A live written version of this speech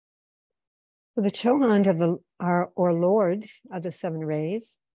So the CHOHANS of or lords of the seven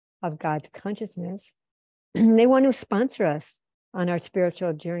rays of God's consciousness, they want to sponsor us on our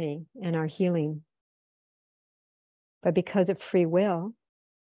spiritual journey and our healing. But because of free will,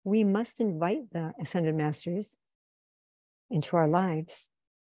 we must invite the Ascended Masters into our lives.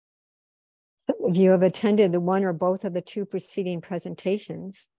 Some of you have attended the one or both of the two preceding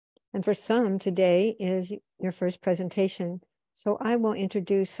presentations, and for some, today is your first presentation. So I will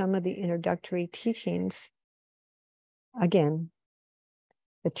introduce some of the introductory teachings. Again,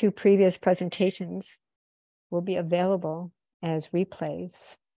 the two previous presentations will be available as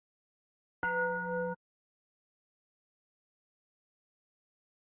replays.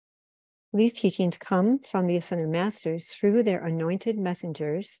 These teachings come from the Ascended Masters through their anointed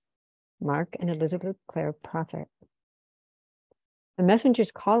messengers, Mark and Elizabeth Clare Prophet. The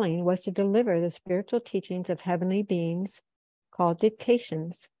messenger's calling was to deliver the spiritual teachings of heavenly beings called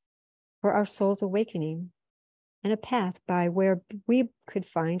dictations for our soul's awakening and a path by where we could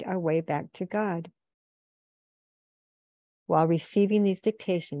find our way back to God. While receiving these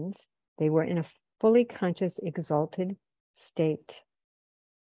dictations, they were in a fully conscious, exalted state.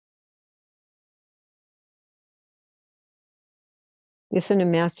 The Ascended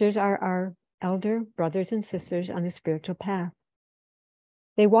Masters are our elder brothers and sisters on the spiritual path.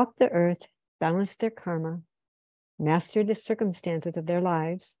 They walked the earth, balanced their karma, mastered the circumstances of their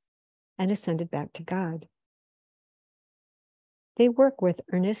lives, and ascended back to God. They work with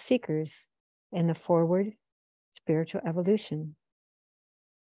earnest seekers in the forward spiritual evolution.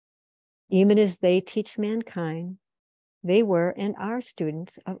 Even as they teach mankind, they were and are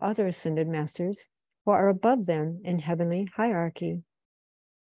students of other Ascended Masters who are above them in heavenly hierarchy.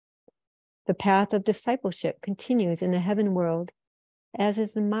 The path of discipleship continues in the heaven world, as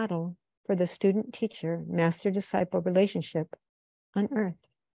is the model for the student-teacher, master-disciple relationship on earth.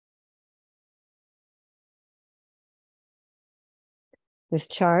 This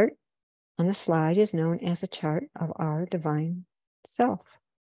chart on the slide is known as a chart of our divine self.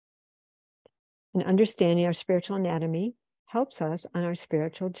 And understanding our spiritual anatomy helps us on our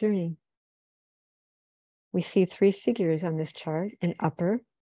spiritual journey. We see three figures on this chart: an upper,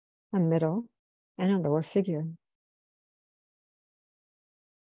 a middle, and a lower figure.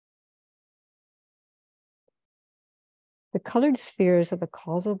 The colored spheres of the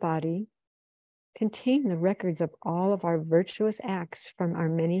causal body contain the records of all of our virtuous acts from our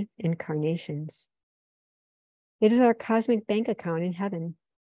many incarnations. It is our cosmic bank account in heaven,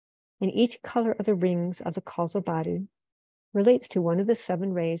 and each color of the rings of the causal body relates to one of the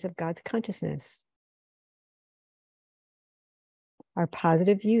seven rays of God's consciousness. Our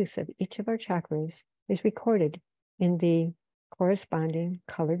positive use of each of our chakras is recorded in the corresponding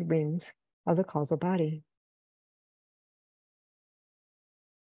colored rings of the causal body.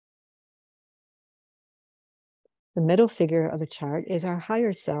 The middle figure of the chart is our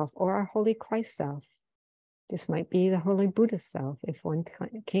higher self or our holy Christ self. This might be the holy Buddhist self if one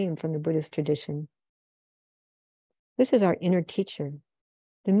came from the Buddhist tradition. This is our inner teacher,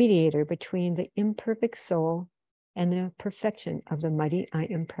 the mediator between the imperfect soul and the perfection of the mighty I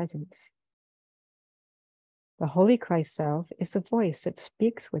Am Presence. The holy Christ self is the voice that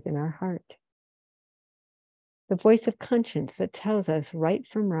speaks within our heart, the voice of conscience that tells us right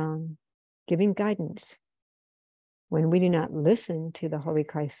from wrong, giving guidance. When we do not listen to the Holy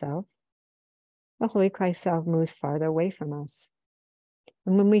Christ Self, the Holy Christ Self moves farther away from us.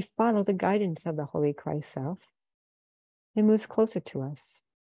 And when we follow the guidance of the Holy Christ Self, it moves closer to us.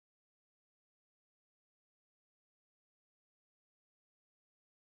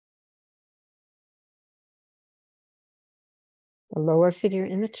 The lower figure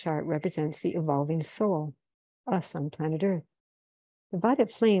in the chart represents the evolving soul, us on planet Earth. The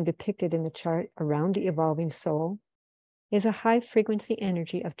violet flame depicted in the chart around the evolving soul is a high-frequency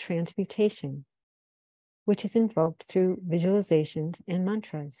energy of transmutation, which is invoked through visualizations and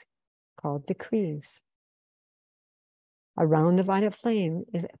mantras called decrees. Around the violet flame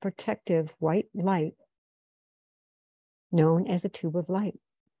is a protective white light known as a tube of light.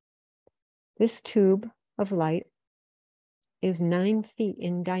 This tube of light is 9 feet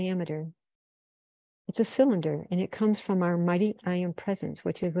in diameter. It's a cylinder, and it comes from our mighty I Am Presence,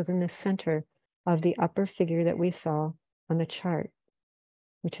 which is within the center of the upper figure that we saw on the chart,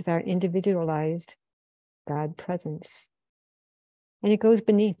 which is our individualized God presence. And it goes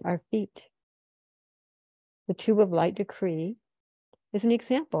beneath our feet. The tube of light decree is an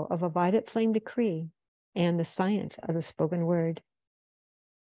example of a violet flame decree and the science of the spoken word.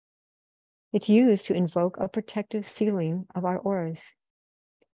 It's used to invoke a protective sealing of our auras.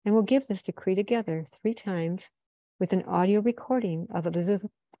 And we'll give this decree together 3 times with an audio recording of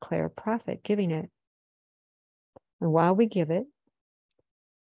Elizabeth Clare Prophet giving it. And while we give it,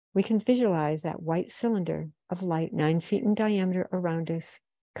 we can visualize that white cylinder of light 9 feet in diameter around us,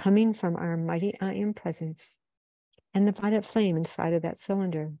 coming from our mighty I Am presence, and the violet flame inside of that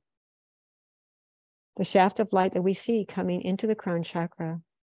cylinder. The shaft of light that we see coming into the crown chakra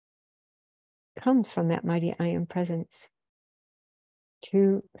comes from that mighty I Am presence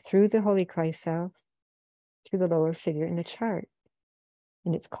through the Holy Christ Self to the lower figure in the chart.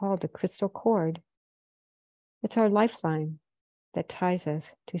 And it's called the crystal cord. It's our lifeline that ties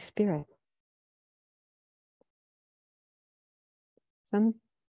us to spirit. Some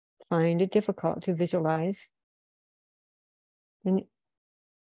find it difficult to visualize, and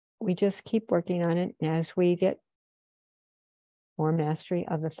we just keep working on it. As we get more mastery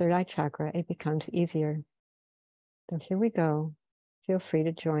of the third eye chakra, it becomes easier. So here we go. Feel free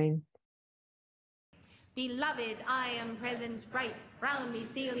to join. Beloved, I am presence bright. Round me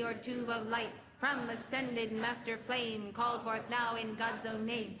seal your tube of light. From ascended master flame, called forth now in God's own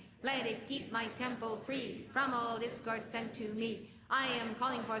name. Let it keep my temple free from all discord sent to me. I am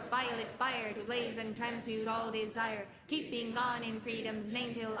calling forth violet fire to blaze and transmute all desire, keeping on in freedom's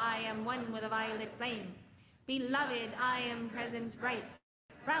name till I am one with a violet flame. Beloved, I am presence bright.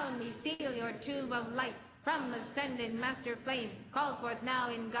 Round me seal your tube of light. From ascended master flame, called forth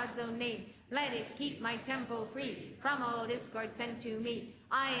now in God's own name. Let it keep my temple free from all discord sent to me.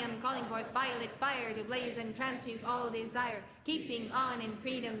 I am calling forth violet fire to blaze and transmute all desire, keeping on in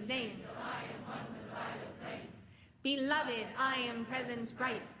freedom's name. So I am one with the violet flame. Beloved, I am presence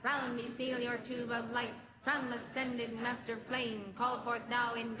bright. Round me seal your tube of light. From ascended master flame, called forth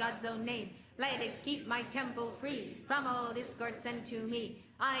now in God's own name. Let it keep my temple free from all discord sent to me.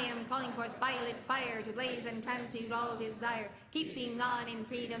 I am calling forth violet fire to blaze and transmute all desire, keeping on in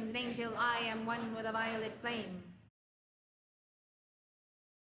freedom's name till I am one with a violet flame.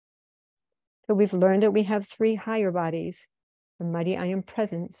 So we've learned that we have 3 higher bodies: the mighty I Am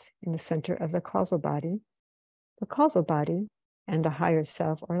presence in the center of the causal body, and the higher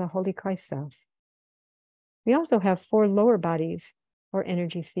self, or the Holy Christ Self. We also have 4 lower bodies, or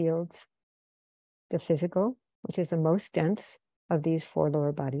energy fields: the physical, which is the most dense of these 4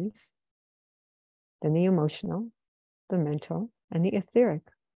 lower bodies, then the emotional, the mental, and the etheric,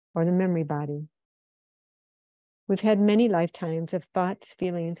 or the memory body. We've had many lifetimes of thoughts,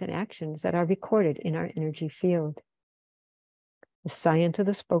 feelings, and actions that are recorded in our energy field. The science of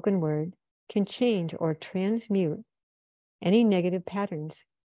the spoken word can change or transmute any negative patterns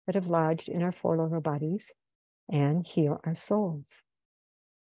that have lodged in our 4 lower bodies and heal our souls.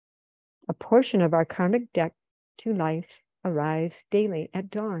 A portion of our karmic deck to life arrives daily at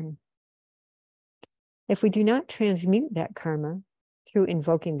dawn. If we do not transmute that karma through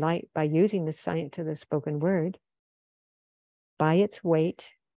invoking light by using the science of the spoken word, by its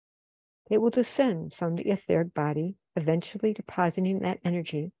weight, it will descend from the etheric body, eventually depositing that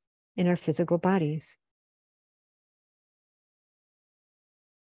energy in our physical bodies.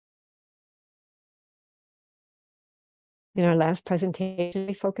 In our last presentation,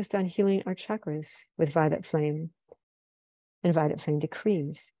 we focused on healing our chakras with violet flame and violet flame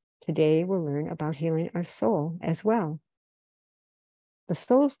decrees. Today, we'll learn about healing our soul as well. The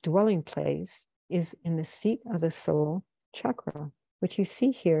soul's dwelling place is in the seat of the soul chakra, which you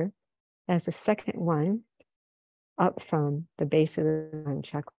see here as the second one up from the base of the crown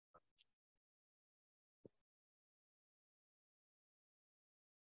chakra.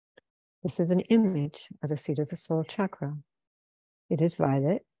 This is an image of the seat of the soul chakra. It is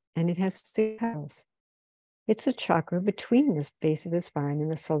violet and it has 6 petals. It's a chakra between the base of the spine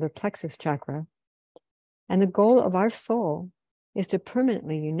and the solar plexus chakra. And the goal of our soul is to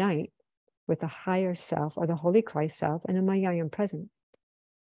permanently unite with the higher self, or the Holy Christ Self, and the mighty I Am present.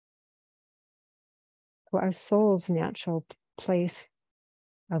 So our soul's natural place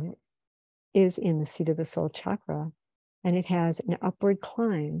is in the seat of the soul chakra, and it has an upward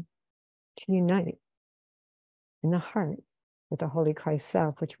climb to unite in the heart with the Holy Christ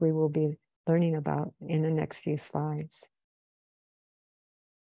Self, which we will be learning about in the next few slides.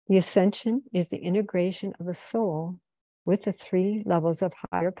 The ascension is the integration of the soul with the 3 levels of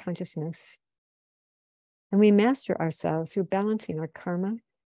higher consciousness. And we master ourselves through balancing our karma,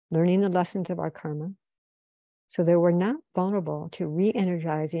 learning the lessons of our karma, so that we're not vulnerable to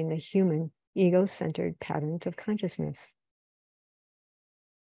re-energizing the human ego-centered patterns of consciousness.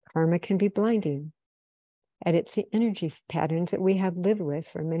 Karma can be blinding, and it's the energy patterns that we have lived with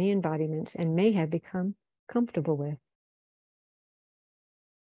for many embodiments and may have become comfortable with.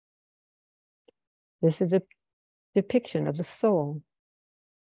 This is a depiction of the soul.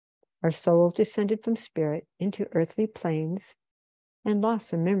 Our souls descended from spirit into earthly planes and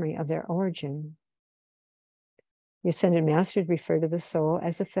lost the memory of their origin. The Ascended Masters refer to the soul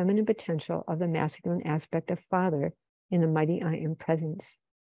as the feminine potential of the masculine aspect of Father in the mighty I Am presence.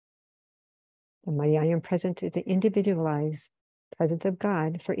 The mighty I Am presence is the individualized presence of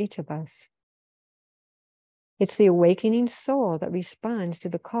God for each of us. It's the awakening soul that responds to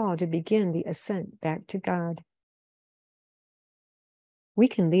the call to begin the ascent back to God. We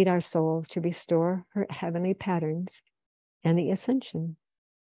can lead our souls to restore her heavenly patterns and the ascension.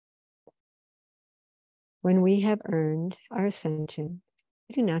 When we have earned our ascension,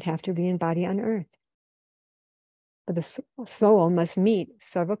 we do not have to re-embody on earth. But the soul must meet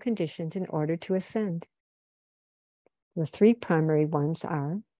several conditions in order to ascend. The three primary ones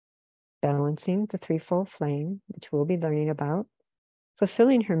are balancing the threefold flame, which we'll be learning about,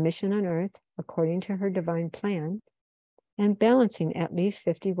 fulfilling her mission on earth according to her divine plan, and balancing at least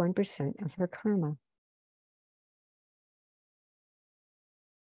 51% of her karma.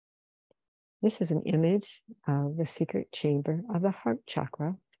 This is an image of the secret chamber of the heart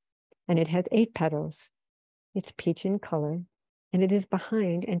chakra, and it has 8 petals. It's peach in color, and it is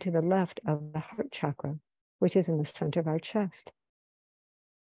behind and to the left of the heart chakra, which is in the center of our chest.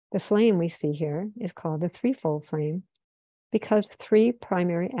 The flame we see here is called the threefold flame because 3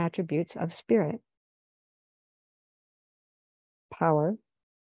 primary attributes of spirit: power,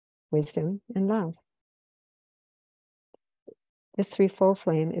 wisdom, and love. This threefold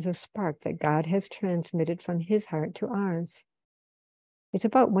flame is a spark that God has transmitted from his heart to ours. It's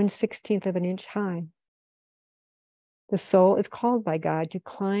about 1/16 of an inch high. The soul is called by God to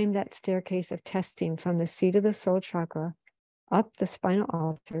climb that staircase of testing from the seat of the soul chakra up the spinal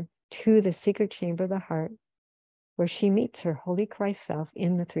altar to the secret chamber of the heart, where she meets her holy Christ self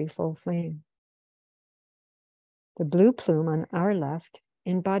in the threefold flame. The blue plume on our left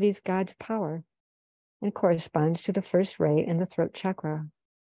embodies God's power and corresponds to the first ray in the throat chakra.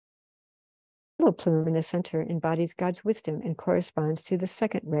 The yellow plume in the center embodies God's wisdom and corresponds to the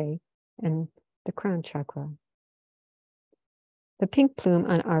second ray in the crown chakra. The pink plume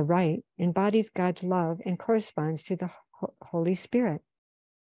on our right embodies God's love and corresponds to the Holy Spirit,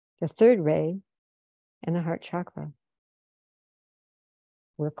 the third ray, and the heart chakra.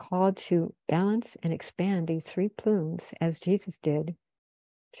 We're called to balance and expand these 3 plumes as Jesus did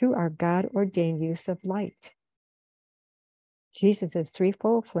through our God-ordained use of light. Jesus'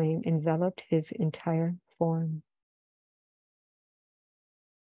 threefold flame enveloped his entire form.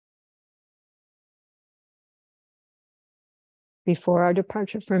 Before our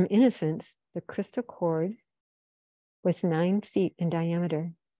departure from innocence, the crystal cord was 9 feet in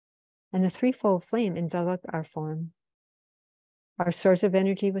diameter, and the threefold flame enveloped our form. Our source of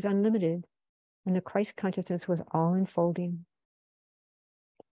energy was unlimited, and the Christ consciousness was all enfolding.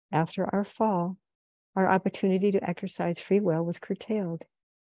 After our fall, our opportunity to exercise free will was curtailed.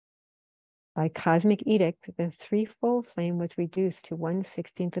 By cosmic edict, the threefold flame was reduced to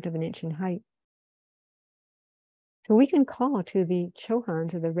 1/16 of an inch in height. So we can call to the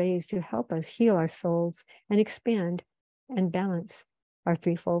CHOHANS of the rays to help us heal our souls and expand and balance our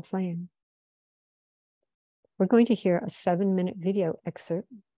threefold flame. We're going to hear a 7-minute video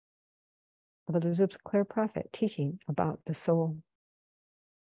excerpt of Elizabeth Clare Prophet teaching about the soul.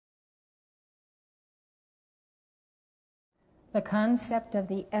 The concept of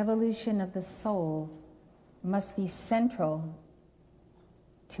the evolution of the soul must be central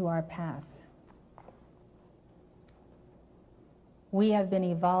to our path. We have been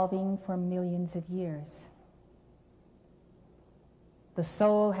evolving for millions of years. The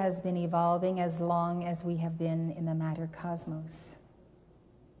soul has been evolving as long as we have been in the matter cosmos.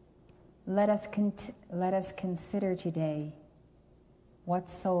 Let us consider today what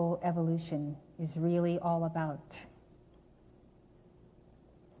soul evolution is really all about.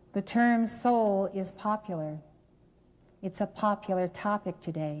 The term soul is popular. It's a popular topic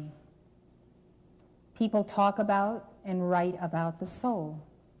today. People talk about and write about the soul.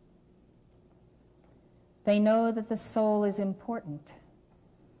 They know that the soul is important,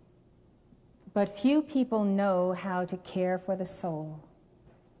 but few people know how to care for the soul,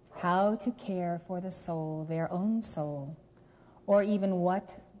 their own soul, or even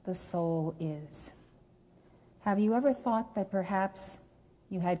what the soul is. Have you ever thought that perhaps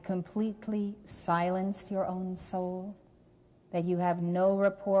you had completely silenced your own soul, that you have no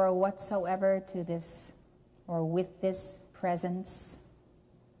rapport whatsoever to this or with this presence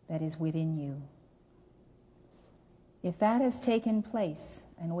that is within you? If that has taken place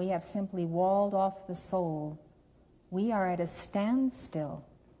and we have simply walled off the soul, we are at a standstill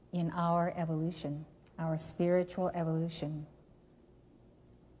in our evolution, our spiritual evolution.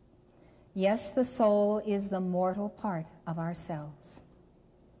 Yes, the soul is the mortal part of ourselves,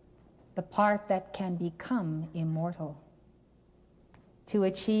 the part that can become immortal. To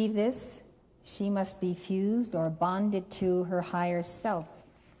achieve this, she must be fused or bonded to her higher self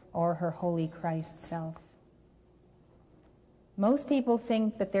or her holy Christ self. Most people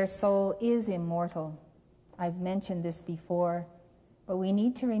think that their soul is immortal. I've mentioned this before, but we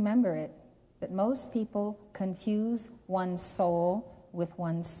need to remember it, that most people confuse one's soul with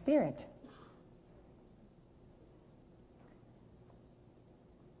one's spirit.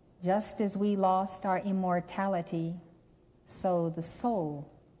 Just as we lost our immortality, so the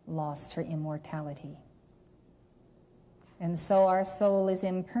soul lost her immortality. And so our soul is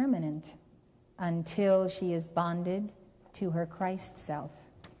impermanent until she is bonded to her Christ self.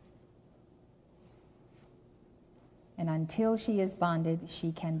 And until she is bonded,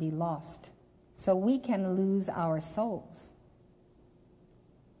 she can be lost. So we can lose our souls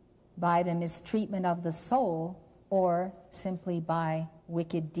by the mistreatment of the soul or simply by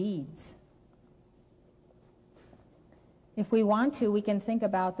wicked deeds. If we want to, we can think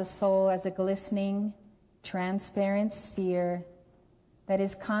about the soul as a glistening, transparent sphere that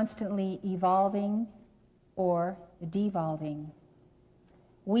is constantly evolving or devolving.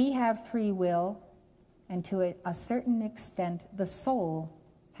 We have free will, and to a certain extent, the soul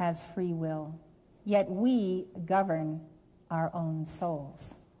has free will, yet we govern our own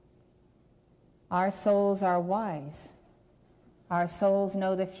souls. Our souls are wise. Our souls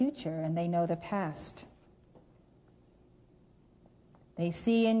know the future and they know the past. They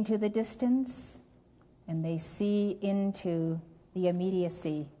see into the distance and they see into the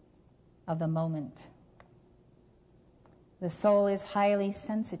immediacy of the moment. The soul is highly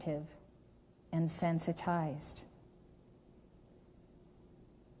sensitive and sensitized.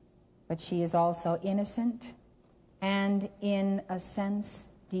 But she is also innocent and, in a sense,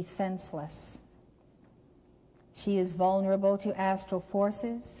 defenseless. She is vulnerable to astral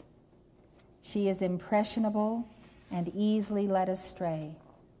forces. She is impressionable and easily led astray.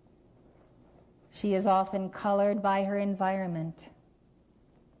 She is often colored by her environment.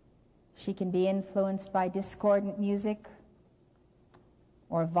 She can be influenced by discordant music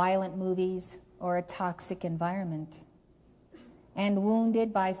or violent movies or a toxic environment, and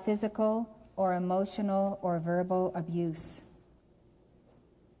wounded by physical or emotional or verbal abuse.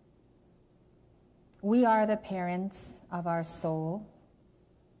 We are the parents of our soul,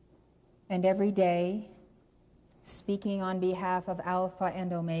 and every day, speaking on behalf of Alpha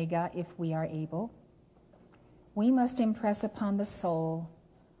and Omega, if we are able, we must impress upon the soul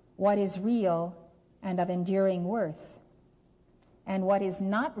what is real and of enduring worth, and what is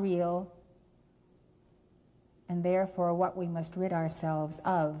not real, and therefore what we must rid ourselves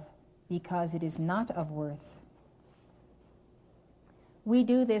of, because it is not of worth. We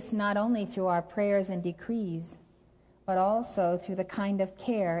do this not only through our prayers and decrees, but also through the kind of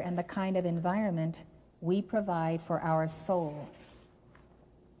care and the kind of environment we provide for our soul.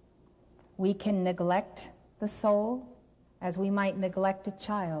 We can neglect the soul as we might neglect a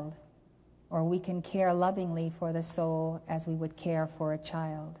child, or we can care lovingly for the soul as we would care for a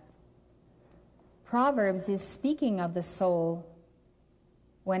child. Proverbs is speaking of the soul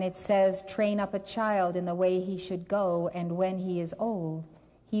when it says, "Train up a child in the way he should go, and when he is old,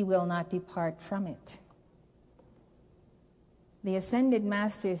 he will not depart from it." The Ascended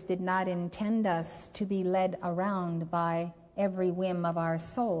Masters did not intend us to be led around by every whim of our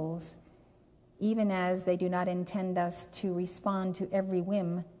souls, even as they do not intend us to respond to every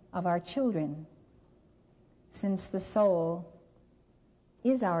whim of our children. Since the soul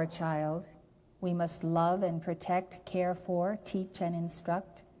is our child, we must love and protect, care for, teach and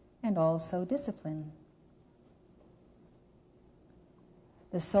instruct, and also discipline.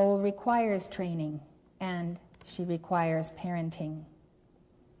 The soul requires training, and she requires parenting.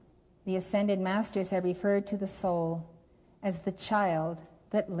 The Ascended Masters have referred to the soul as the child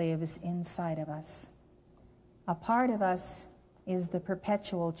that lives inside of us. A part of us is the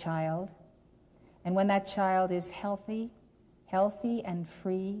perpetual child, and when that child is healthy and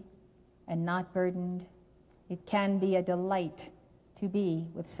free and not burdened, it can be a delight to be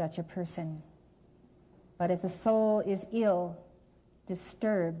with such a person. But if the soul is ill,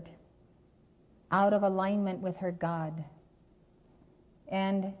 disturbed, out of alignment with her God,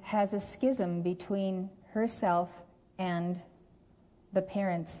 and has a schism between herself and the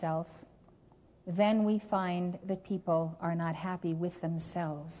parent self, then we find that people are not happy with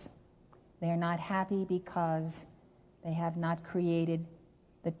themselves. They are not happy because they have not created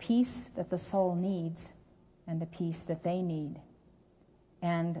the peace that the soul needs and the peace that they need,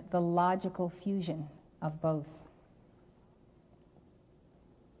 and the logical fusion of both.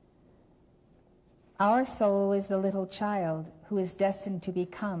 Our soul is the little child who is destined to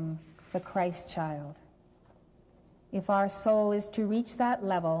become the Christ child. If our soul is to reach that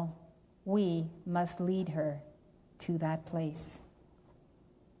level, we must lead her to that place.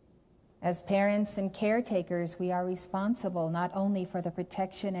 As parents and caretakers, we are responsible not only for the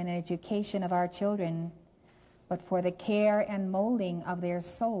protection and education of our children, but for the care and molding of their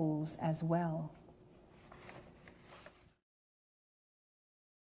souls as well.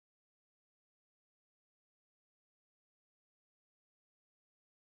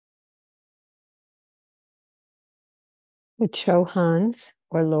 The CHOHANS,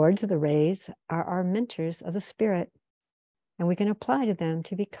 or Lords of the Rays, are our mentors of the Spirit, and we can apply to them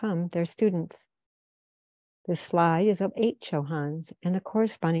to become their students. This slide is of 8 CHOHANS and the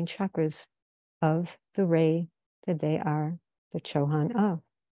corresponding chakras of the ray that they are the CHOHAN of.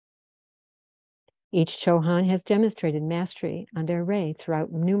 Each CHOHAN has demonstrated mastery on their ray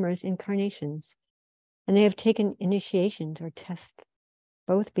throughout numerous incarnations, and they have taken initiations or tests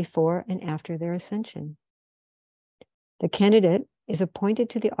both before and after their ascension. The candidate is appointed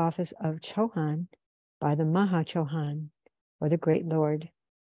to the office of CHOHAN by the Maha-CHOHAN, or the Great Lord.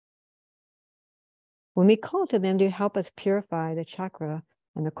 When we call to them to help us purify the chakra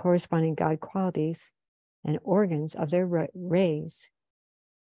and the corresponding God qualities and organs of their rays,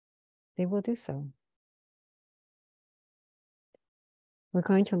 they will do so. We're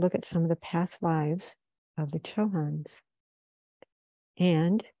going to look at some of the past lives of the CHOHANs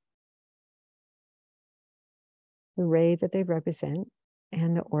and the ray that they represent,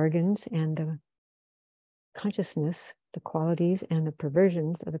 and the organs and the consciousness, the qualities and the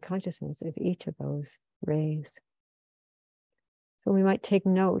perversions of the consciousness of each of those rays. So we might take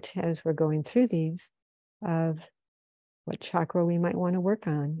note as we're going through these of what chakra we might want to work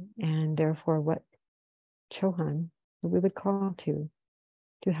on, and therefore what CHOHAN we would call to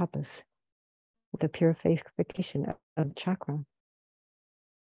help us with the purification of the chakra.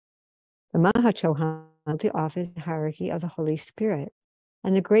 The Maha-CHOHAN, the office and hierarchy of the Holy Spirit,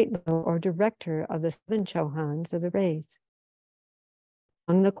 and the Great Lord, or director of the 7 CHOHANs of the rays.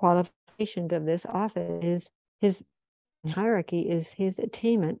 Among the qualifications of this office is his hierarchy is his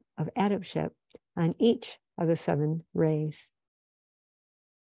attainment of adeptship on each of the 7 rays.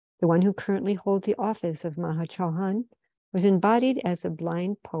 The one who currently holds the office of Maha-CHOHAN was embodied as the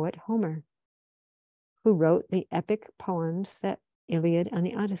blind poet Homer, who wrote the epic poems, the Iliad and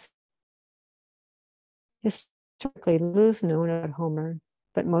the Odyssey. Historically, little is known about Homer,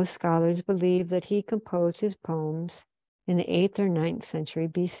 but most scholars believe that he composed his poems in the 8th or 9th century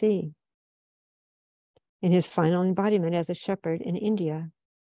BC. In his final embodiment as a shepherd in India,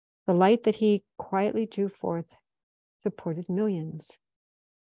 the light that he quietly drew forth supported millions.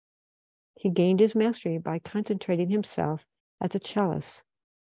 He gained his mastery by concentrating himself as a chalice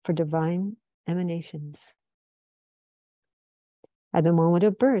for divine emanations. At the moment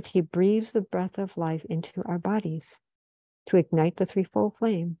of birth, he breathes the breath of life into our bodies to ignite the threefold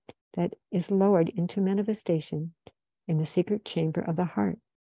flame that is lowered into manifestation in the secret chamber of the heart.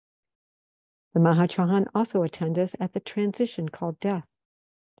 The Maha-CHOHAN also attends us at the transition called death,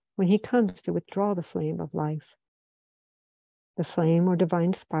 when he comes to withdraw the flame of life. The flame or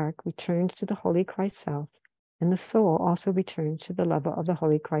divine spark returns to the Holy Christ Self, and the soul also returns to the level of the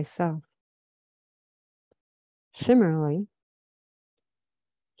Holy Christ Self. Similarly,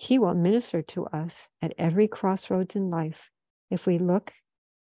 he will minister to us at every crossroads in life if we look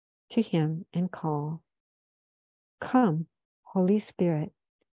to him and call, "Come, Holy Spirit,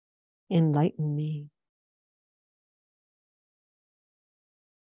 enlighten me."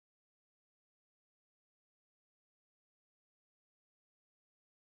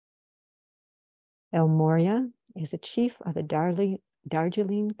 El Morya is the chief of the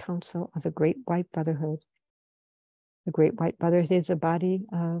Darjeeling Council of the Great White Brotherhood. The Great White Brotherhood is a body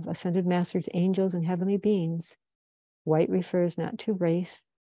of ascended masters, angels, and heavenly beings. White refers not to race,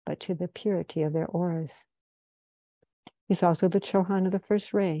 but to the purity of their auras. He's also the CHOHAN of the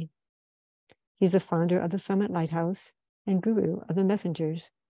first ray. He's the founder of the Summit Lighthouse and guru of the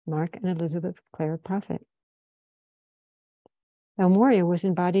messengers, Mark and Elizabeth Clare Prophet. El Morya was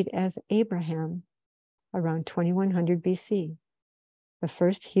embodied as Abraham around 2100 BC, the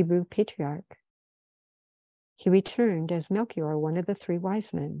first Hebrew patriarch. He returned as Melchior, one of the 3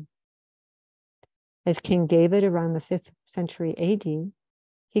 wise men. As King David around the 5th century AD,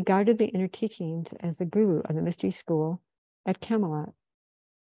 he guarded the inner teachings as the guru of the mystery school at Camelot.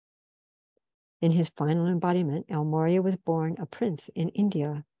 In his final embodiment, El Morya was born a prince in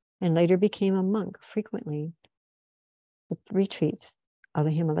India and later became a monk frequently at retreats of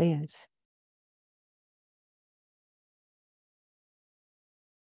the Himalayas.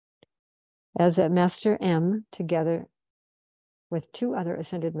 As that Master M, together with two other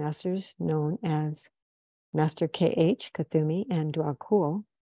ascended masters known as Master K.H. Kuthumi and Dwakul,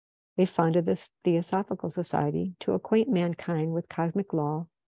 they founded this Theosophical Society to acquaint mankind with cosmic law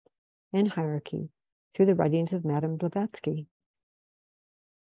and hierarchy through the writings of Madame Blavatsky.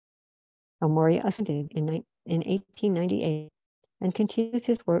 El Morya ascended in 1898 and continues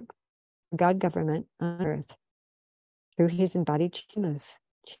his work for God government on earth through his embodied chelas.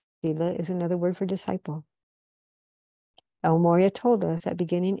 Chela is another word for disciple. El Morya told us that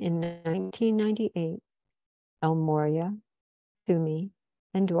beginning in 1998, El Morya, Thumi,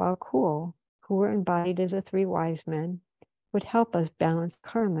 and Dwakul, who were embodied as the three wise men, would help us balance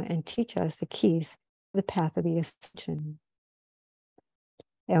karma and teach us the keys to the path of the ascension.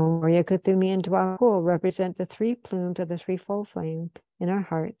 El Morya, Kuthumi, and Dwakul represent the three plumes of the threefold flame in our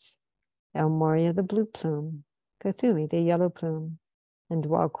hearts. El Morya, the blue plume, Kuthumi, the yellow plume, and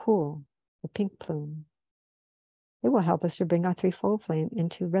Dwakul, the pink plume. It will help us to bring our threefold flame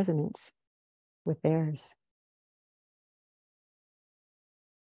into resonance with theirs.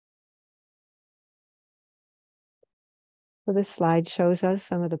 So this slide shows us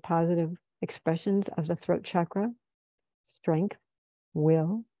some of the positive expressions of the throat chakra: strength,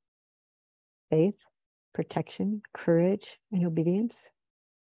 will, faith, protection, courage, and obedience,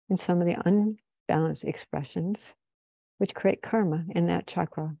 and some of the unbalanced expressions which create karma in that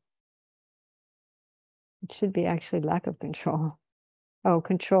chakra. It should be actually lack of control. Oh,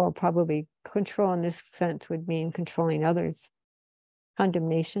 control, probably control in this sense would mean controlling others.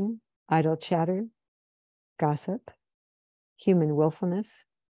 Condemnation, idle chatter, gossip, human willfulness,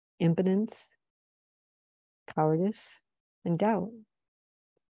 impotence, cowardice, and doubt.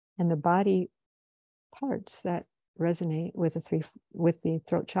 And the body parts that resonate with the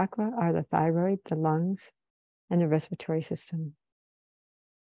throat chakra are the thyroid, the lungs, and the respiratory system.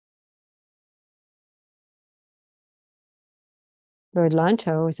 Lord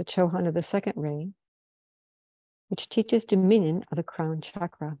Lanto is a Chohan of the second ray, which teaches dominion of the crown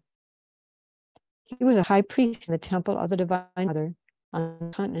chakra. He was a high priest in the temple of the Divine Mother on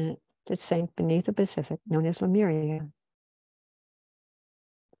the continent that sank beneath the Pacific, known as Lemuria.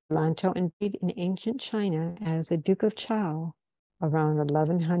 Lanto embodied in ancient China as the Duke of Chao around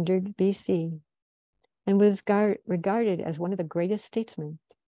 1100 BC and was regarded as one of the greatest statesmen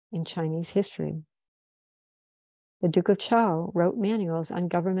in Chinese history. The Duke of Chao wrote manuals on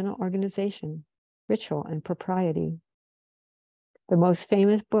governmental organization, ritual, and propriety. The most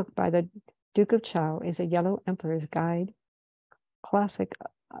famous book by the Duke of Chao is a Yellow Emperor's Classic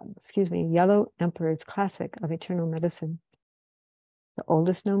of Eternal Medicine, the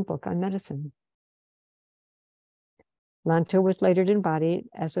oldest known book on medicine. Lanto was later embodied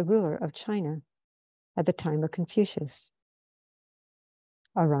as the ruler of China at the time of Confucius,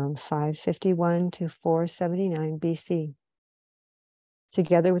 around 551 to 479 BC.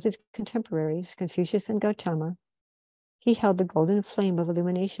 Together with his contemporaries, Confucius and Gautama, he held the golden flame of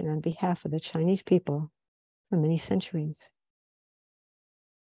illumination on behalf of the Chinese people for many centuries.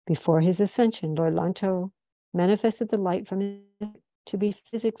 Before his ascension, Lord Lanto manifested the light from his to be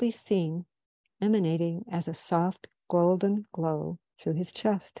physically seen, emanating as a soft golden glow through his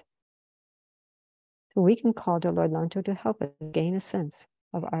chest. So we can call to Lord Lanto to help us gain a sense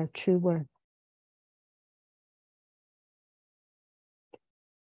of our true worth.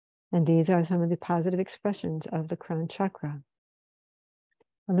 And these are some of the positive expressions of the crown chakra: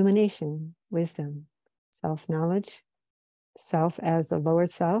 illumination, wisdom, self-knowledge, self as the lower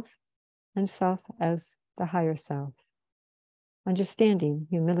self, and self as the higher self, understanding,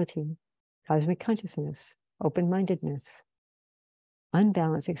 humility, cosmic consciousness, open-mindedness,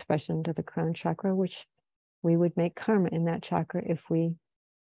 unbalanced expressions of the crown chakra, which we would make karma in that chakra if we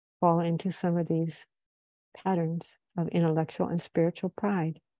fall into some of these patterns of intellectual and spiritual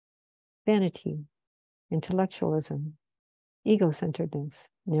pride, vanity, intellectualism, ego-centeredness,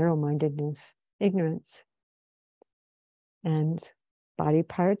 narrow-mindedness, ignorance, and body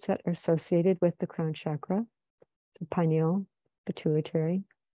parts that are associated with the crown chakra, the pineal, pituitary,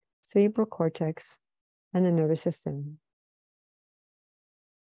 cerebral cortex, and the nervous system.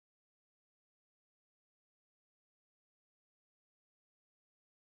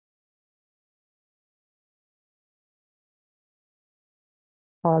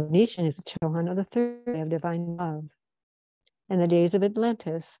 Polynesian is the Chohan of the third day of divine love. In the days of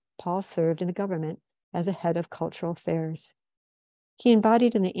Atlantis, Paul served in the government as a head of cultural affairs. He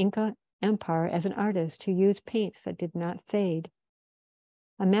embodied in the Inca Empire as an artist who used paints that did not fade,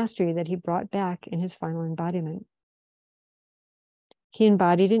 a mastery that he brought back in his final embodiment. He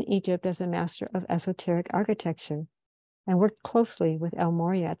embodied in Egypt as a master of esoteric architecture and worked closely with El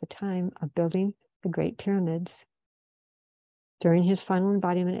Morya at the time of building the Great Pyramids. During his final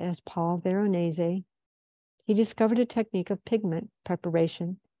embodiment as Paul Veronese, he discovered a technique of pigment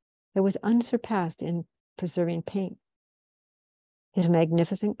preparation that was unsurpassed in preserving paint. His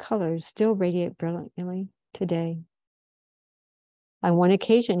magnificent colors still radiate brilliantly today. On one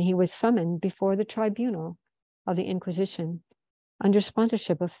occasion, he was summoned before the tribunal of the Inquisition under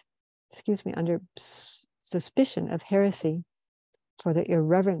suspicion of heresy for the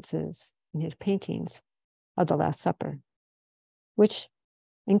irreverences in his paintings of the Last Supper, which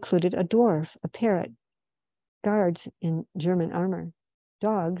included a dwarf, a parrot, guards in German armor,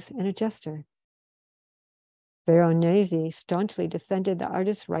 dogs, and a jester. Veronese staunchly defended the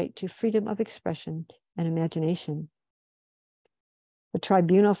artist's right to freedom of expression and imagination. The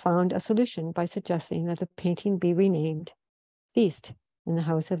tribunal found a solution by suggesting that the painting be renamed Feast in the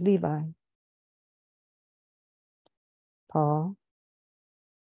House of Levi. Paul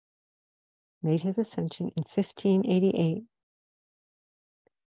made his ascension in 1588.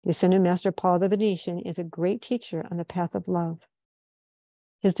 The Ascended Master Paul the Venetian is a great teacher on the path of love.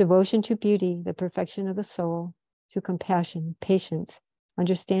 His devotion to beauty, the perfection of the soul, through compassion, patience,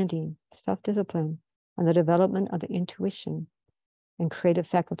 understanding, self-discipline, and the development of the intuition and creative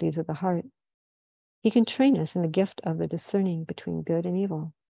faculties of the heart. He can train us in the gift of the discerning between good and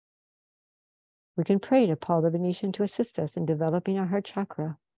evil. We can pray to Paul the Venetian to assist us in developing our heart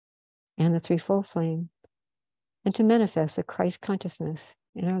chakra and the threefold flame, and to manifest the Christ consciousness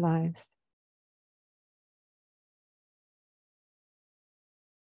in our lives.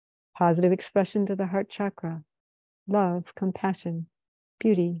 Positive expressions of the heart chakra: love, compassion,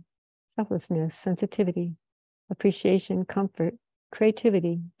 beauty, selflessness, sensitivity, appreciation, comfort,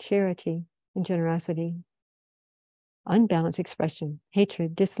 creativity, charity, and generosity. Unbalanced expression: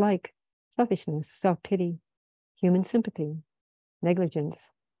 hatred, dislike, selfishness, self-pity, human sympathy,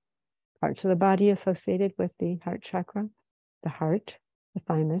 negligence. Parts of the body associated with the heart chakra: the heart, the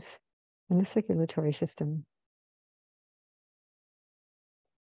thymus, and the circulatory system.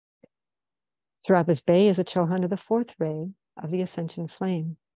 Serapis Bey is a Chohan of the fourth ray of the ascension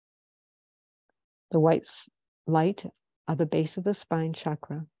flame. The white light of the base of the spine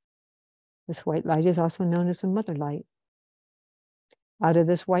chakra. This white light is also known as the mother light. Out of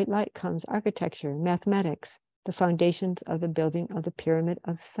this white light comes architecture, mathematics, the foundations of the building of the pyramid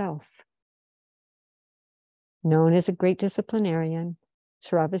of self. Known as a great disciplinarian,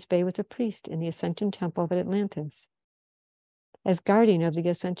 Serapis Bey was a priest in the Ascension Temple of Atlantis. As guardian of the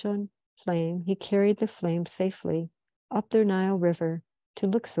ascension flame, he carried the flame safely up the Nile River to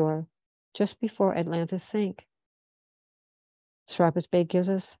Luxor just before Atlantis sank. Serapis Bey gives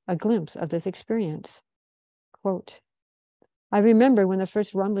us a glimpse of this experience. Quote, "I remember when the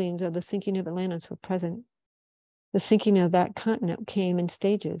first rumblings of the sinking of Atlantis were present. The sinking of that continent came in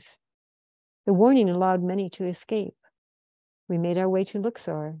stages. The warning allowed many to escape. We made our way to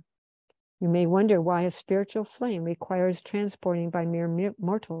Luxor. You may wonder why a spiritual flame requires transporting by mere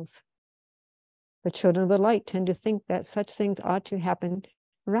mortals. The children of the light tend to think that such things ought to happen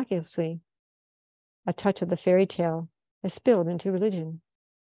miraculously. A touch of the fairy tale has spilled into religion,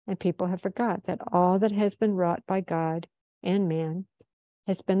 and people have forgot that all that has been wrought by God and man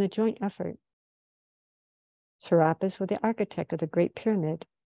has been the joint effort. Serapis was the architect of the Great Pyramid,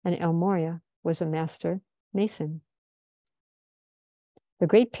 and El Morya was a master mason. The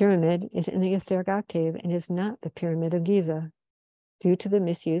Great Pyramid is in the etheric octave and is not the Pyramid of Giza, due to the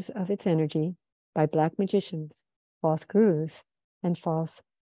misuse of its energy by black magicians, false gurus, and false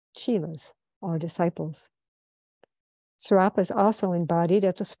Shilas, or disciples. Serapis also embodied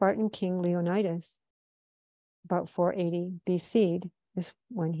as the Spartan king Leonidas. About 480 BC is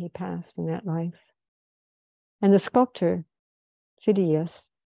when he passed in that life. And the sculptor Phidias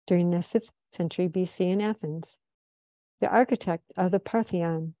during the 5th century BC in Athens, the architect of the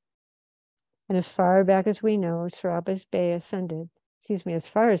Parthenon. And as far back as we know, Serapis Bey ascended, as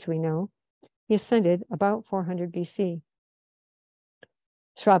far as we know, he ascended about 400 BC.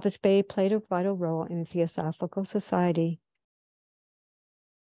 Serapis Bey played a vital role in the Theosophical Society.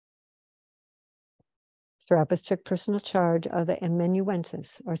 Serapis took personal charge of the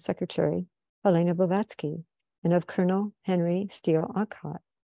amanuensis, or secretary, Helena Blavatsky, and of Colonel Henry Steele Olcott,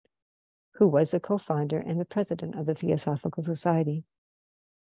 who was the co-founder and the president of the Theosophical Society.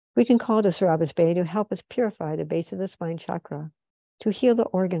 We can call to Serapis Bey to help us purify the base of the spine chakra, to heal the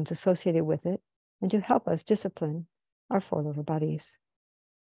organs associated with it, and to help us discipline our four lower bodies.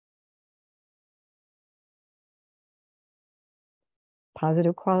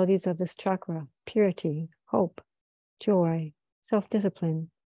 Positive qualities of this chakra: purity, hope, joy, self-discipline,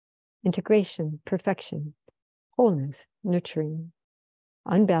 integration, perfection, wholeness, nurturing,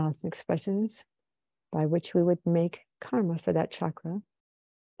 unbalanced expressions by which we would make karma for that chakra,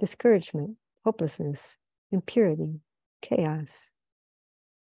 discouragement, hopelessness, impurity, chaos.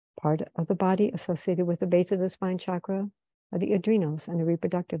 Part of the body associated with the base of the spine chakra are the adrenals and the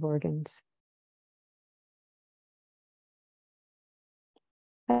reproductive organs.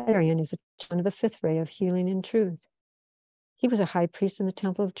 Hilarion is one of the fifth ray of healing and truth. He was a high priest in the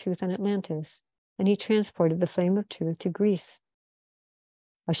Temple of Truth on Atlantis, and he transported the flame of truth to Greece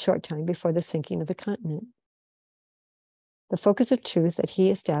a short time before the sinking of the continent. The focus of truth that he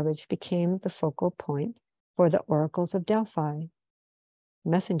established became the focal point for the oracles of Delphi,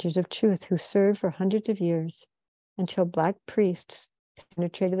 messengers of truth who served for hundreds of years until black priests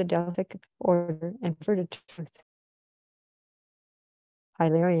penetrated the Delphic order and perverted truth.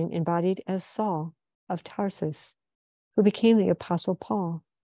 Hilarion embodied as Saul of Tarsus, who became the Apostle Paul.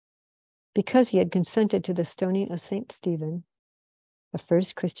 Because he had consented to the stoning of St. Stephen, the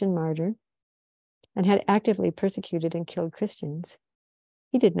first Christian martyr, and had actively persecuted and killed Christians,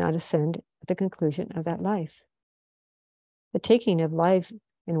 he did not ascend at the conclusion of that life. The taking of life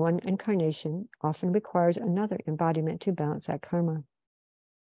in one incarnation often requires another embodiment to balance that karma.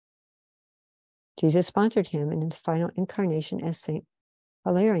 Jesus sponsored him in his final incarnation as Saint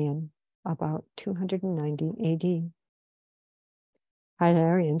Hilarion, about 290 AD.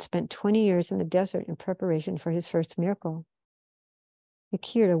 Hilarion spent 20 years in the desert in preparation for his first miracle. He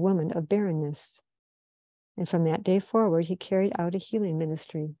cured a woman of barrenness, and from that day forward, he carried out a healing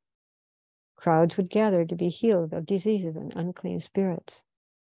ministry. Crowds would gather to be healed of diseases and unclean spirits.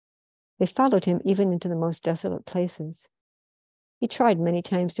 They followed him even into the most desolate places. He tried many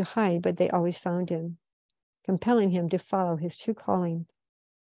times to hide, but they always found him, compelling him to follow his true calling.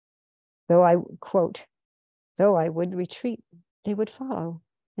 Though I would retreat, they would follow.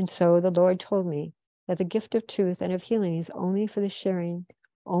 And so the Lord told me that the gift of truth and of healing is only for the sharing,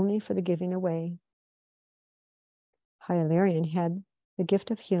 only for the giving away. Hilarion had the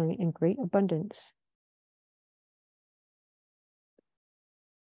gift of healing in great abundance.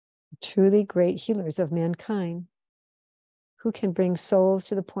 Truly great healers of mankind, who can bring souls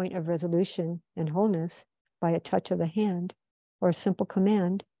to the point of resolution and wholeness by a touch of the hand or a simple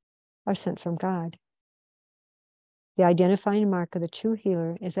command, are sent from God. The identifying mark of the true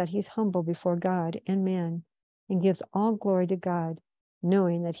healer is that he's humble before God and man and gives all glory to God,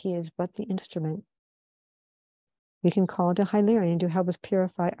 knowing that he is but the instrument. We can call to Hilarion to help us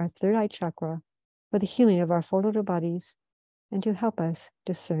purify our third eye chakra for the healing of our 4 little bodies and to help us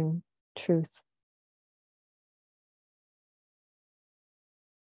discern truth.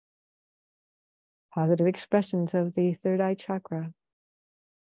 Positive expressions of the third eye chakra.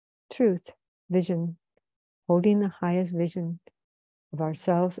 Truth, vision, holding the highest vision of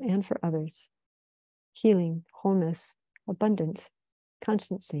ourselves and for others. Healing, wholeness, abundance,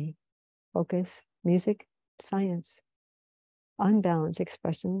 constancy, focus, music, science. Unbalanced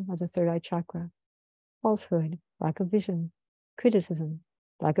expression of the third eye chakra. Falsehood, lack of vision, criticism,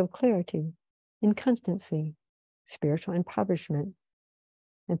 lack of clarity, inconstancy, spiritual impoverishment,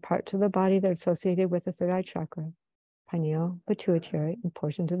 and parts of the body that are associated with the third eye chakra, pineal, pituitary, and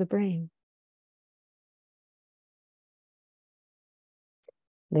portions of the brain.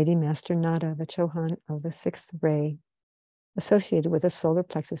 Lady Master Nada, the Chohan of the 6th ray, associated with the solar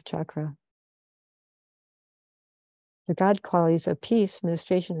plexus chakra. The God qualities of peace,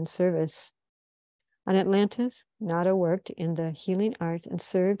 ministration, and service. On Atlantis, Nada worked in the healing arts and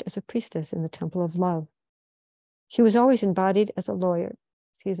served as a priestess in the Temple of Love. She was always embodied as a lawyer.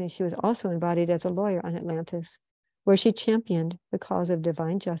 She was also embodied as a lawyer on Atlantis, where she championed the cause of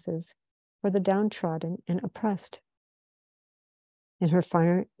divine justice for the downtrodden and oppressed. In her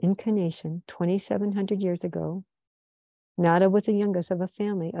final incarnation, 2,700 years ago, Nada was the youngest of a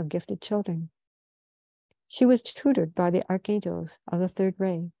family of gifted children. She was tutored by the archangels of the third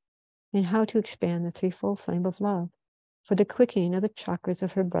ray in how to expand the threefold flame of love for the quickening of the chakras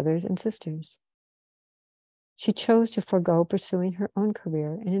of her brothers and sisters. She chose to forego pursuing her own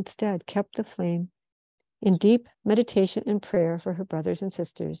career and instead kept the flame in deep meditation and prayer for her brothers and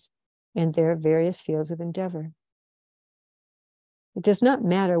sisters in their various fields of endeavor. It does not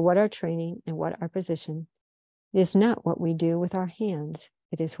matter what our training and what our position. It is not what we do with our hands.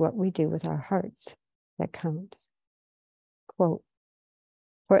 It is what we do with our hearts that counts. Quote,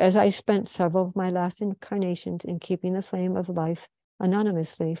 "For as I spent several of my last incarnations in keeping the flame of life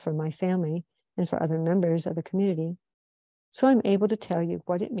anonymously for my family and for other members of the community, so I'm able to tell you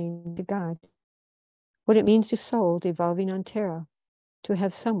what it means to God, what it means to souls evolving on Terra, to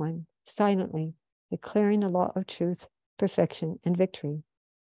have someone silently declaring the law of truth, perfection, and victory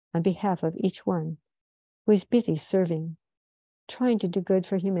on behalf of each one who is busy serving, trying to do good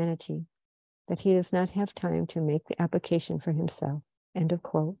for humanity, that he does not have time to make the application for himself. End of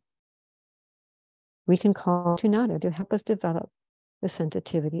quote. We can call to Nada to help us develop the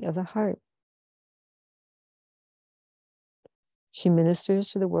sensitivity of the heart. She ministers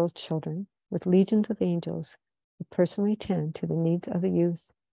to the world's children with legions of angels who personally tend to the needs of the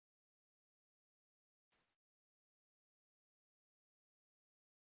youth.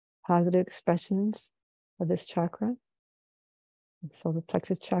 Positive expressions of this chakra, the solar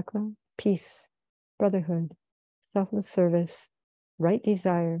plexus chakra: peace, brotherhood, selfless service, right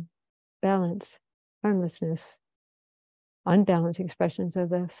desire, balance, harmlessness. Unbalanced expressions of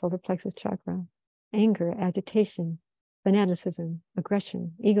the solar plexus chakra: anger, agitation, fanaticism,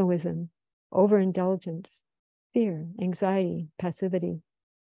 aggression, egoism, overindulgence, fear, anxiety, passivity.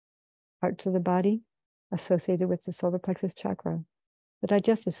 Parts of the body associated with the solar plexus chakra: the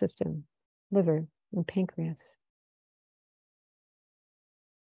digestive system, liver, and pancreas.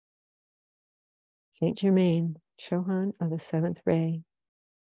 Saint Germain, Chohan of the seventh ray,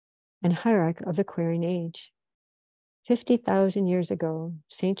 and hierarch of the Aquarian age. 50,000 years ago,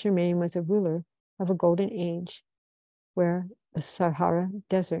 Saint Germain was a ruler of a golden age where the Sahara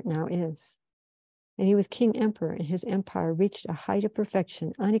Desert now is. And he was king emperor, and his empire reached a height of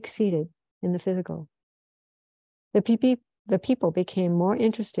perfection unexceeded in the physical. The people became more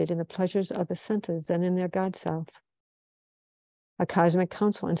interested in the pleasures of the senses than in their God self. A cosmic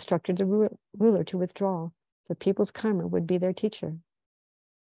council instructed the ruler to withdraw. The people's karma would be their teacher.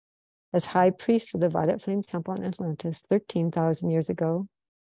 As high priest of the Violet Flame Temple in Atlantis 13,000 years ago,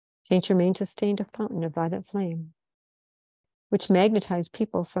 Saint Germain sustained a fountain of violet flame, which magnetized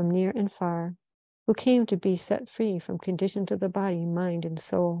people from near and far, who came to be set free from conditions of the body, mind, and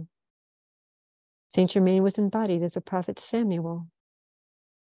soul. Saint Germain was embodied as the prophet Samuel,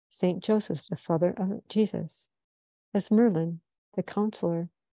 Saint Joseph, the father of Jesus, as Merlin, the counselor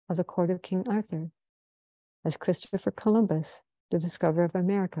of the court of King Arthur, as Christopher Columbus, the discoverer of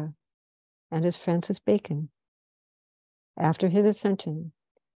America, and as Francis Bacon. After his ascension,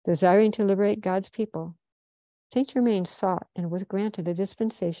 desiring to liberate God's people, Saint Germain sought and was granted a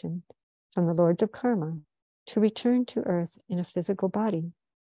dispensation from the lords of karma to return to earth in a physical body.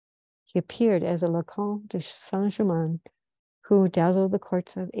 He appeared as a Lacan de Saint-Germain who dazzled the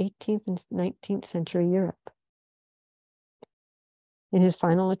courts of 18th and 19th century Europe. In his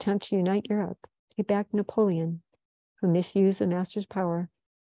final attempt to unite Europe, he backed Napoleon, who misused the master's power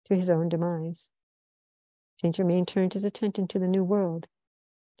to his own demise. Saint Germain turned his attention to the New World.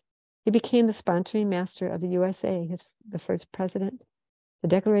 He became the sponsoring master of the USA, the first president, the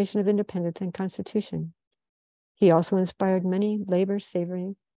Declaration of Independence, and Constitution. He also inspired many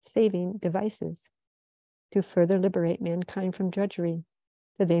labor-saving devices to further liberate mankind from drudgery,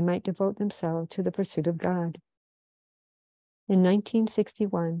 that they might devote themselves to the pursuit of God. In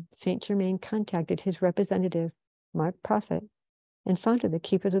 1961, Saint Germain contacted his representative, Mark Prophet, and founded the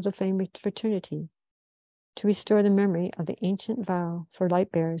Keepers of the Flame Fraternity to restore the memory of the ancient vow for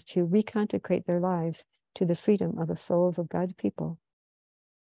light bearers to reconsecrate their lives to the freedom of the souls of God's people.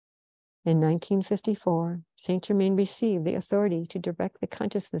 In 1954, Saint Germain received the authority to direct the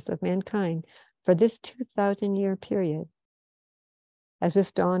consciousness of mankind for this 2,000-year period. As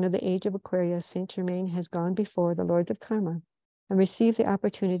this dawn of the age of Aquarius, Saint Germain has gone before the Lords of Karma and received the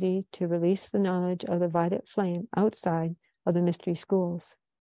opportunity to release the knowledge of the violet flame outside of the mystery schools.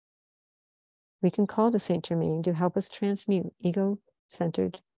 We can call to Saint Germain to help us transmute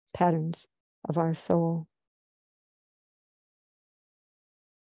ego-centered patterns of our soul.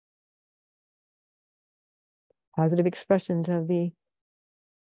 Positive expressions of the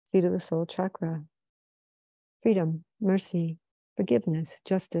seat of the soul chakra: freedom, mercy, forgiveness,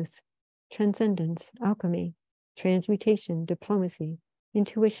 justice, transcendence, alchemy, transmutation, diplomacy,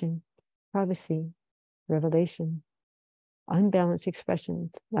 intuition, prophecy, revelation. Unbalanced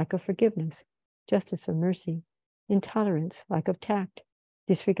expressions: lack of forgiveness, justice or mercy, intolerance, lack of tact,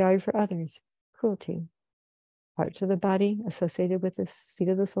 disregard for others, cruelty. Parts of the body associated with the seat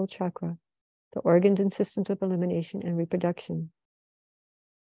of the soul chakra: the organs and systems of elimination and reproduction.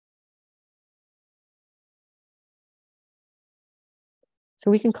 So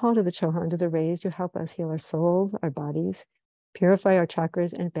we can call to the CHOHANS of the rays to help us heal our souls, our bodies, purify our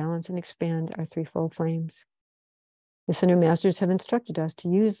chakras, and balance and expand our threefold flames. The Center Masters have instructed us to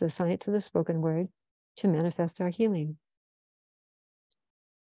use the science of the spoken word to manifest our healing.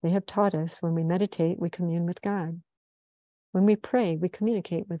 They have taught us when we meditate, we commune with God. When we pray, we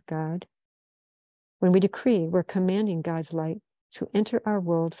communicate with God. When we decree, we're commanding God's light to enter our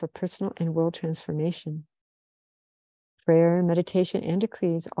world for personal and world transformation. Prayer, meditation, and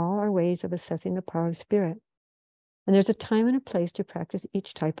decrees all are ways of assessing the power of spirit. And there's a time and a place to practice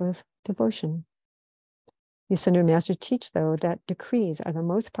each type of devotion. The Ascended Masters teach, though, that decrees are the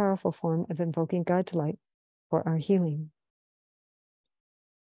most powerful form of invoking God's light for our healing.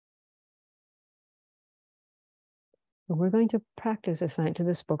 So we're going to practice assigned to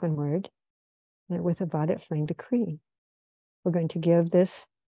the spoken word with a violet flame decree. We're going to give this,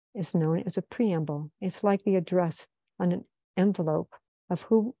 is known as a preamble. It's like the address on an envelope of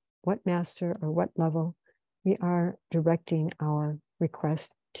who, what master or what level we are directing our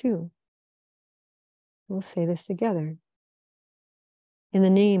request to. We'll say this together. In the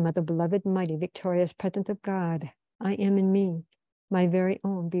name of the beloved, mighty, victorious presence of God, I am in me, my very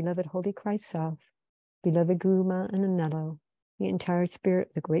own beloved Holy Christ Self, beloved Guru Ma and Anello, the entire spirit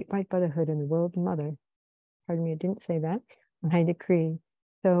of the Great White Brotherhood and the World Mother. Pardon me, I didn't say that. I decree.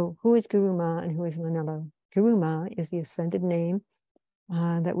 So who is Guru Ma and who is Anello? Guru Ma is the ascended name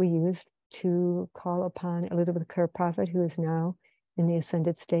that we use to call upon Elizabeth Clare Prophet, who is now in the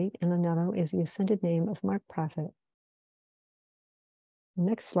ascended state, and Anello is the ascended name of Mark Prophet. The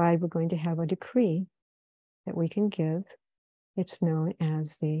next slide, we're going to have a decree that we can give. It's known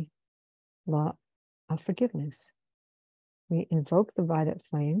as the law of forgiveness. We invoke the violet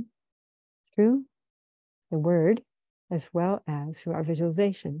flame through the word as well as through our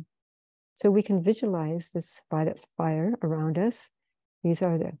visualization. So we can visualize this violet fire around us. These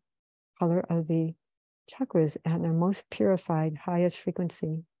are the color of the chakras at their most purified, highest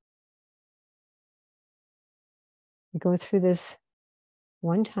frequency. We go through this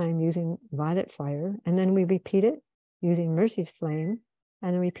one time using violet fire, and then we repeat it using mercy's flame,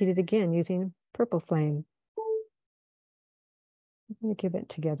 and then repeat it again using purple flame. I'm going to give it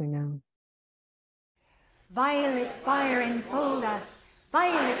together now. Violet fire enfold us,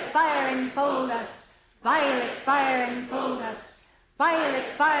 violet fire enfold us, violet fire enfold us, violet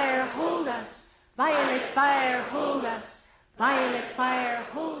fire hold us, violet fire hold us, violet fire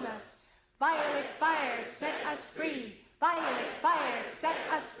hold us, violet fire set us free, violet fire set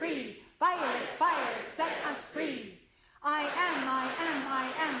us free, violet fire set us free. I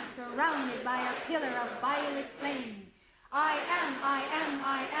am surrounded by a pillar of violet flame. I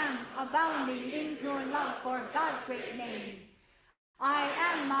am, abounding in pure love for God's great name. I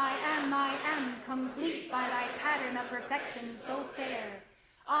am, complete by thy pattern of perfection so fair.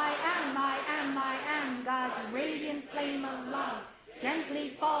 I am, God's radiant flame of love,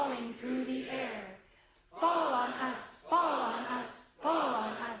 gently falling through the air. Fall on us, fall on us, fall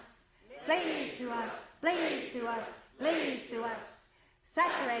on us. Blaze to us, blaze to us, blaze to us.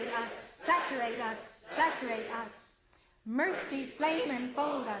 Saturate us, saturate us, saturate us. Mercy's flame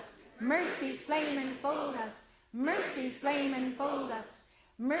enfold us, mercy's flame enfold us, mercy's flame enfold us,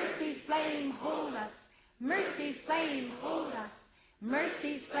 mercy's flame hold us, mercy's flame hold us,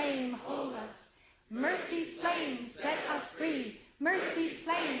 mercy's flame hold us, mercy's flame set us free, mercy's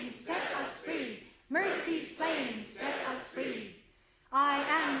flame set us free, mercy's flame set us free. I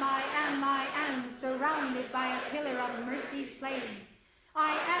am, surrounded by a pillar of mercy's flame.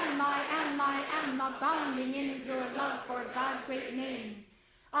 I am, abounding in pure love for God's great name.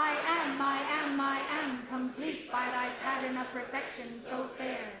 I am, complete by thy pattern of perfection so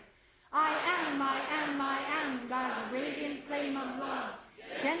fair. I am, God's radiant flame of love,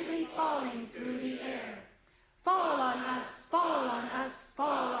 gently falling through the air. Fall on us, fall on us,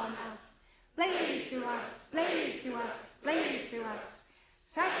 fall on us. Blaze to us, blaze to us, blaze to us.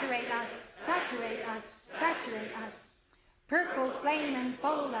 Saturate us, saturate us, saturate us. Purple flame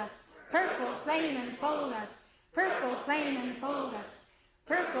enfold us, purple flame enfold us, purple flame enfold us,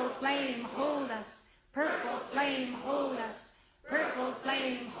 purple flame hold us, purple flame hold us, purple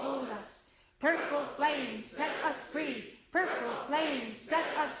flame hold us, purple flame set us free, purple flame set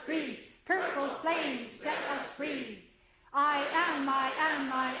us free, purple flame set us free. I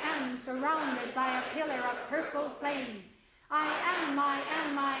am, surrounded by a pillar of purple flame. I am,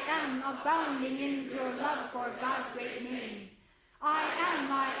 abounding in pure love for God's great name. I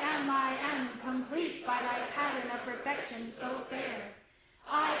am, complete by thy pattern of perfection so fair.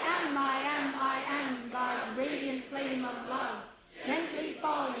 I am, God's radiant flame of love, gently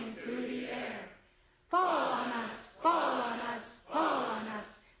falling through the air. Fall on us, fall on us, fall on us.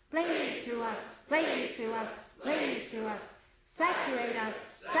 Blaze to us, blaze to us, blaze to us. Saturate us,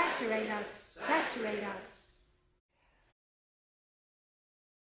 saturate us, saturate us.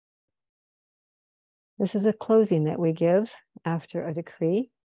 This is a closing that we give after a decree.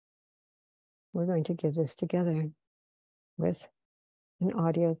 We're going to give this together with an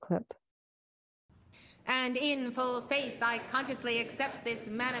audio clip. And in full faith, I consciously accept this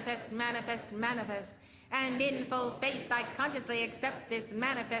manifest, manifest, manifest. And in full faith I consciously accept this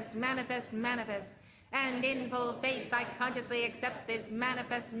manifest, manifest, manifest. And in full faith I consciously accept this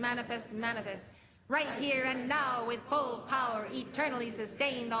manifest, manifest, manifest. Right here and now with full power, eternally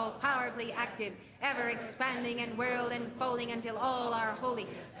sustained, all powerfully active, ever expanding and world enfolding until all are holy,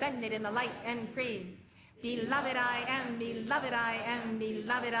 ascended in the light and free. Beloved I am, beloved I am,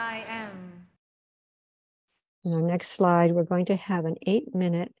 beloved I am. On our next slide, we're going to have an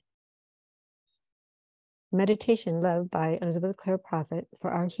 8-minute meditation led by Elizabeth Clare Prophet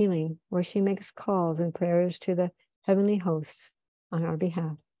for our healing, where she makes calls and prayers to the heavenly hosts on our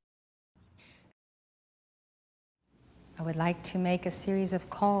behalf. I would like to make a series of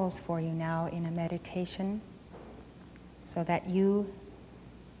calls for you now in a meditation so that you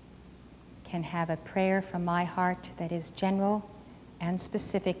can have a prayer from my heart that is general and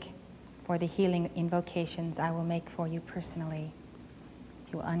specific for the healing invocations I will make for you personally.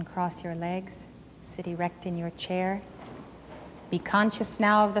 If you will uncross your legs, sit erect in your chair. Be conscious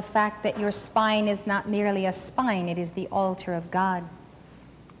now of the fact that your spine is not merely a spine, it is the altar of God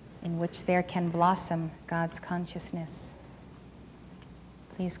in which there can blossom God's consciousness.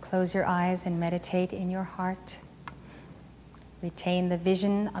 Please close your eyes and meditate in your heart. Retain the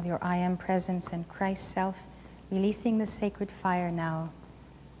vision of your I Am presence and Christ self, releasing the sacred fire now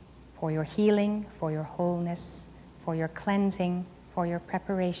for your healing, for your wholeness, for your cleansing, for your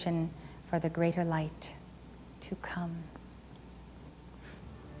preparation for the greater light to come.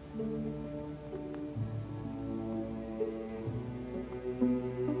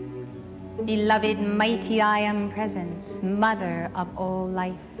 Beloved, mighty I Am presence, Mother of all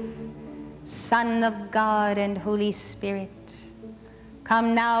life, Son of God and Holy Spirit,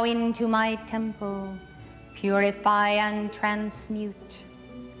 come now into my temple, purify and transmute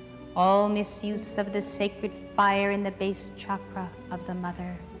all misuse of the sacred fire in the base chakra of the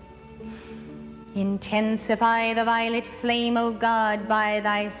Mother. Intensify the violet flame, O God, by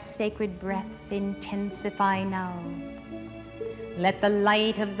thy sacred breath. Intensify now. Let the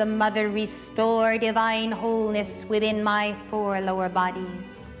light of the Mother restore divine wholeness within my 4 lower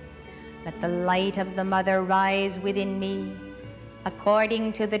bodies. Let the light of the Mother rise within me,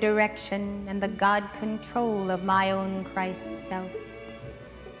 according to the direction and the God control of my own Christ self.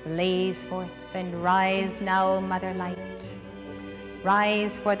 Blaze forth and rise now, Mother Light.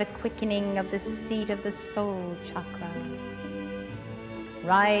 Rise for the quickening of the seat of the soul chakra.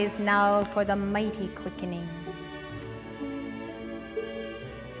 Rise now for the mighty quickening.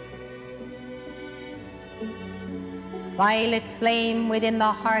 Violet flame within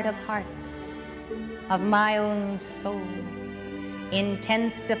the heart of hearts of my own soul.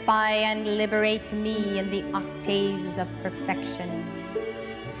 Intensify and liberate me in the octaves of perfection.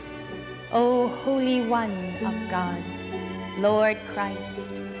 O Holy One of God, Lord Christ,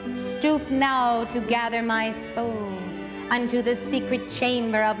 stoop now to gather my soul unto the secret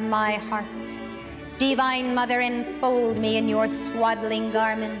chamber of my heart. Divine Mother, enfold me in your swaddling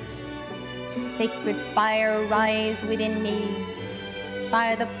garment. Sacred fire, rise within me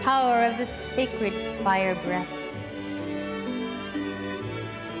by the power of the sacred fire breath.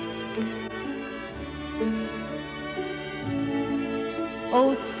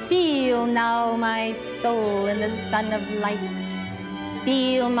 O seal now my soul in the sun of light.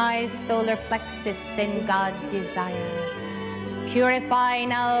 Seal my solar plexus in God desire. Purify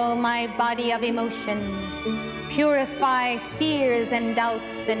now my body of emotions. Purify fears and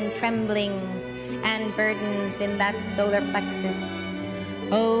doubts and tremblings and burdens in that solar plexus.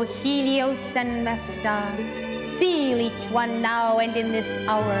 O Helios and Vesta, seal each one now and in this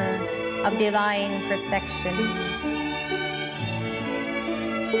hour of divine perfection.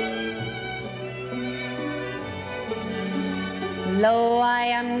 Lo, I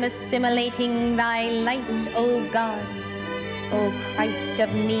am assimilating thy light, O God. O Christ of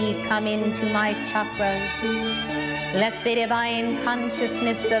me, come into my chakras. Let the divine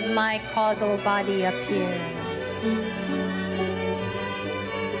consciousness of my causal body appear.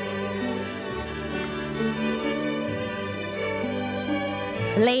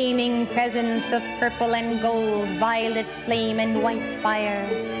 Flaming presence of purple and gold, violet flame and white fire,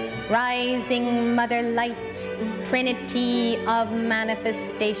 rising Mother Light, Trinity of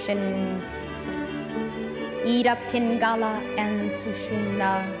manifestation, Ida Pingala and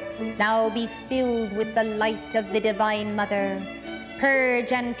Sushumna, now be filled with the light of the Divine Mother.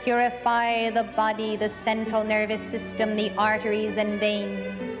 Purge and purify the body, the central nervous system, the arteries and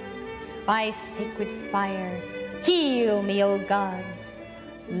veins. By sacred fire, heal me, O God.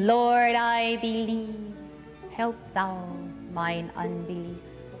 Lord, I believe, help thou mine unbelief.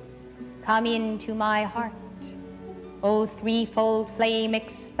 Come into my heart, O threefold flame,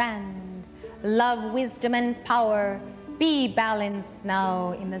 expand love, wisdom, and power be balanced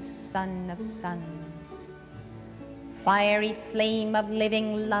now in the Son of Sons. Fiery flame of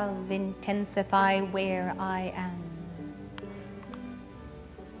living love, intensify where I am.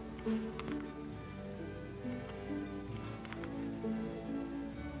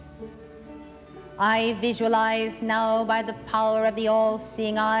 I visualize now by the power of the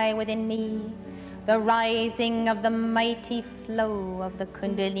all-seeing eye within me the rising of the mighty flow of the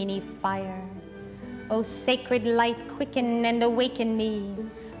Kundalini fire. O sacred light, quicken and awaken me.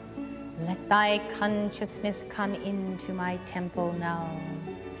 Let thy consciousness come into my temple now.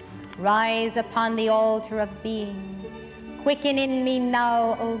 Rise upon the altar of being. Quicken in me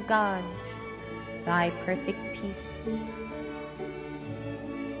now, O God, thy perfect peace.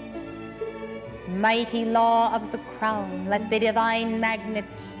 Mighty law of the crown, let the divine magnet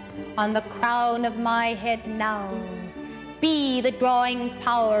on the crown of my head now be the drawing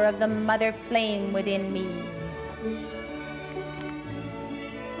power of the mother flame within me.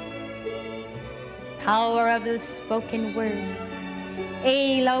 Power of the spoken word,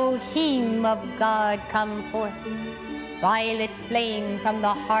 Elohim of God, come forth. Violet flame from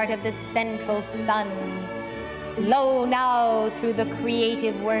the heart of the central sun, flow now through the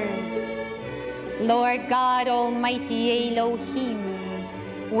creative word. Lord God Almighty Elohim,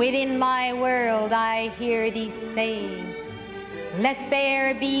 within my world I hear thee say, let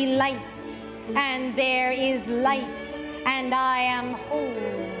there be light, and there is light, and I am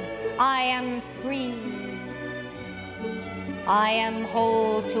whole, I am free. I am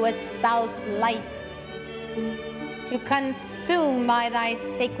whole to espouse life, to consume by thy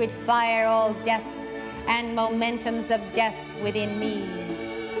sacred fire all death and momentums of death within me.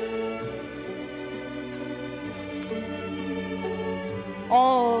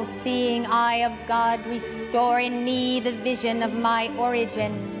 All-seeing eye of God, restore in me the vision of my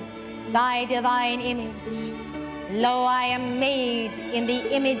origin, thy divine image. Lo, I am made in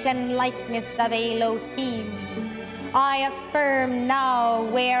the image and likeness of Elohim. I affirm now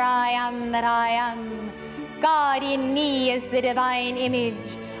where I am that I am. God in me is the divine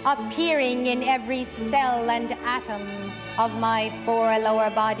image, appearing in every cell and atom of my 4 lower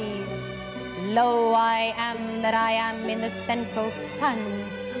bodies. Lo, I am that I am in the central sun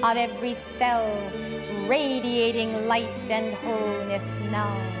of every cell, radiating light and wholeness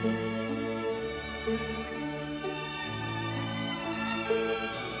now.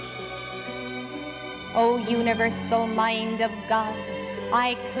 O universal mind of God,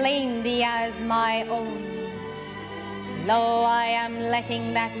 I claim thee as my own. Lo, I am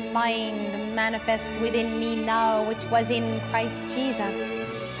letting that mind manifest within me now, which was in Christ Jesus,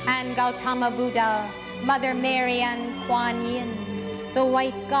 and Gautama Buddha, Mother Mary and Kuan Yin, the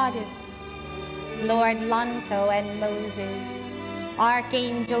White Goddess, Lord Lanto and Moses,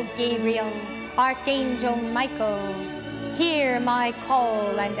 Archangel Gabriel, Archangel Michael, hear my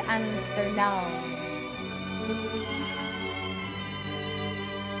call and answer now.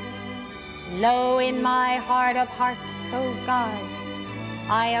 Lo, in my heart of hearts, O God,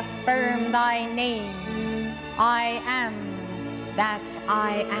 I affirm thy name. I am that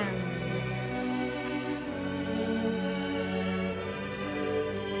I am.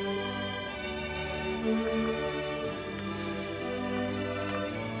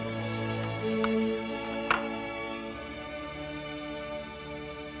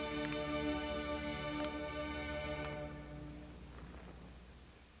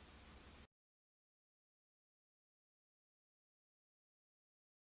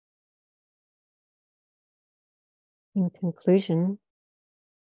 In conclusion,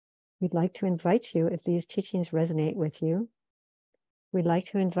 we'd like to invite you, if these teachings resonate with you, we'd like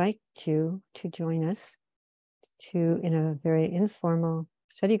to invite you to join us in a very informal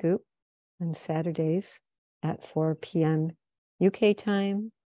study group on Saturdays at 4 p.m. UK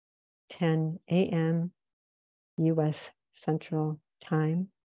time, 10 a.m. US Central Time.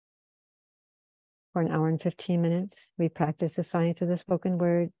 For an hour and 15 minutes, we practice the science of the spoken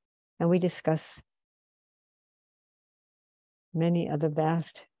word, and we discuss many of the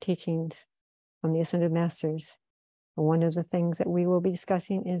vast teachings from the Ascended Masters. One of the things that we will be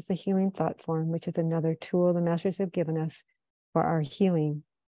discussing is the healing thought form, which is another tool the Masters have given us for our healing